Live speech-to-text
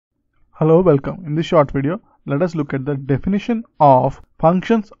Hello, welcome. In this short video, let us look at the definition of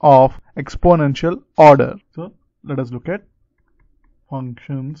functions of exponential order. So, let us look at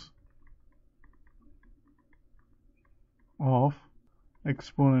functions of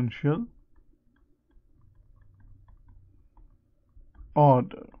exponential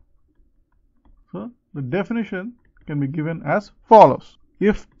order. So, the definition can be given as follows.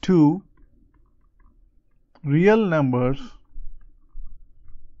 If two real numbers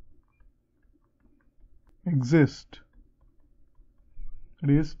exist,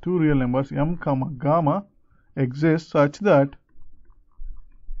 that is, two real numbers m comma gamma exist such that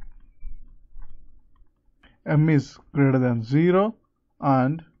m is greater than 0,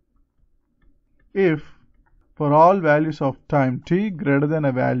 and if for all values of time t greater than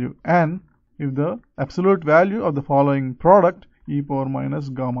a value n, if the absolute value of the following product e power minus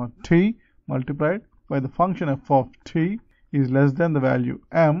gamma t multiplied by the function f of t is less than the value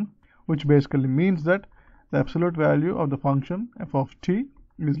m, which basically means that the absolute value of the function f of t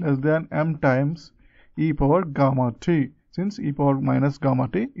is less than m times e power gamma t, since e power minus gamma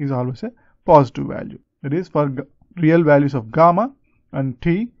t is always a positive value. That is, for real values of gamma and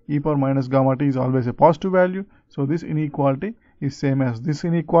t, e power minus gamma t is always a positive value. So this inequality is same as this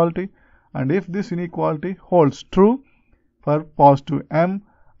inequality, and if this inequality holds true for positive m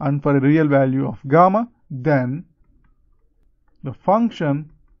and for a real value of gamma, then the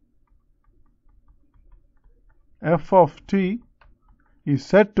function f of t is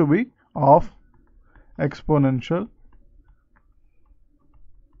said to be of exponential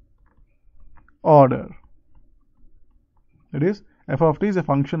order. That is, f of t is a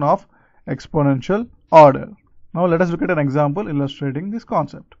function of exponential order. Now let us look at an example illustrating this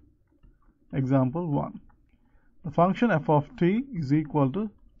concept. Example 1. The function f of t is equal to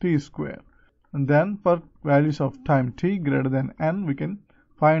t square, and then for values of time t greater than n, we can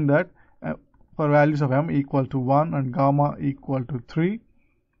find that for values of m equal to 1 and gamma equal to 3,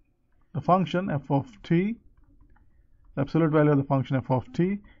 the function f of t, the absolute value of the function f of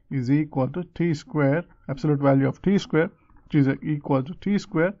t is equal to t square. Absolute value of t square, which is equal to t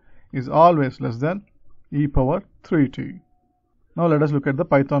square, is always less than e power 3t. Now let us look at the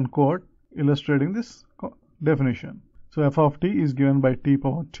Python code illustrating this definition. So f of t is given by t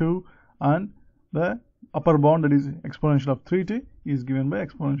power 2, and the upper bound, that is exponential of 3t, is given by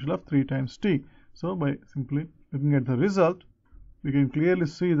exponential of 3 times t. So by simply looking at the result, we can clearly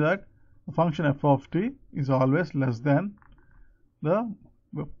see that the function f of t is always less than the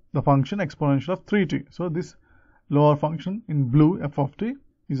function exponential of 3t. So this lower function in blue, f of t,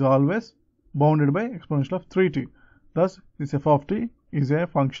 is always bounded by exponential of 3t. Thus this f of t is a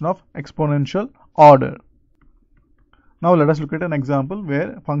function of exponential order. Now let us look at an example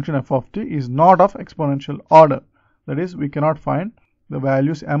where function f of t is not of exponential order. That is, we cannot find the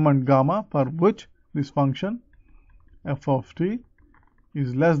values m and gamma for which this function f of t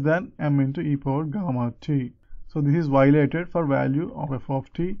is less than m into e power gamma t. So this is violated for value of f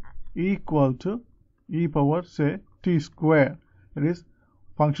of t equal to e power, say, t square. That is,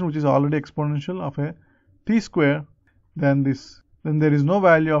 function which is already exponential of a t square, then there is no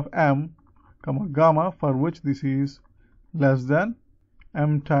value of m comma gamma for which this is less than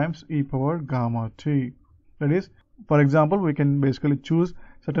m times e power gamma t. That is, for example, we can basically choose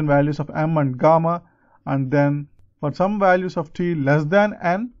certain values of m and gamma, and then for some values of t less than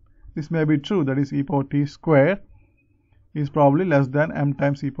n, this may be true, that is e power t square is probably less than m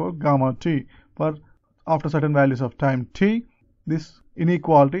times e power gamma t. For after certain values of time t, this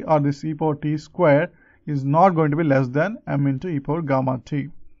inequality or this e power t square is not going to be less than m into e power gamma t.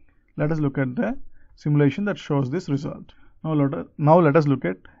 Let us look at the simulation that shows this result. Now let us look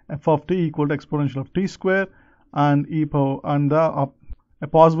at f of t equal to exponential of t square and e power and a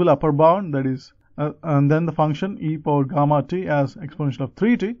possible upper bound, that is and then the function e power gamma t as exponential of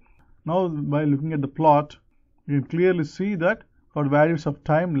 3t. Now by looking at the plot, you can clearly see that for values of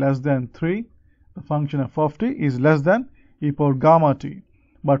time less than 3, the function f of t is less than e power gamma t.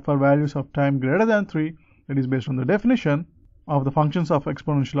 But for values of time greater than 3, that is based on the definition of the functions of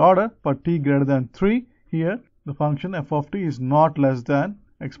exponential order, for t greater than 3, here the function f of t is not less than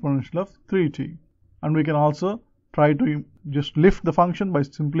exponential of 3t. And we can also try to just lift the function by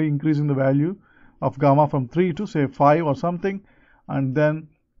simply increasing the value of gamma from 3 to, say, 5 or something, and then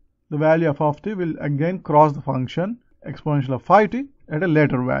the value of t will again cross the function exponential of 5t at a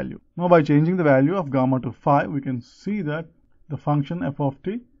later value. Now by changing the value of gamma to 5, we can see that the function f of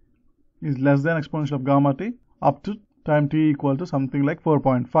t is less than exponential of gamma t up to time t equal to something like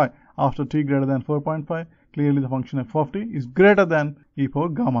 4.5. After t greater than 4.5, clearly the function f of t is greater than e power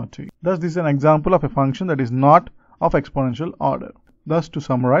gamma t. Thus this is an example of a function that is not of exponential order. Thus, to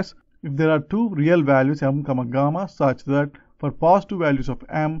summarize, if there are two real values m, gamma such that for positive values of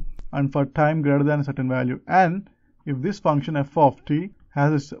m and for time greater than a certain value n, if this function f of t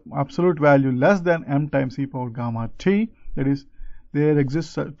has its absolute value less than m times e power gamma t, that is, there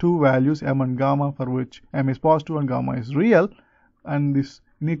exists two values m and gamma for which m is positive and gamma is real, and this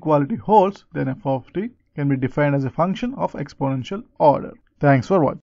inequality holds, then f of t can be defined as a function of exponential order. Thanks for watching.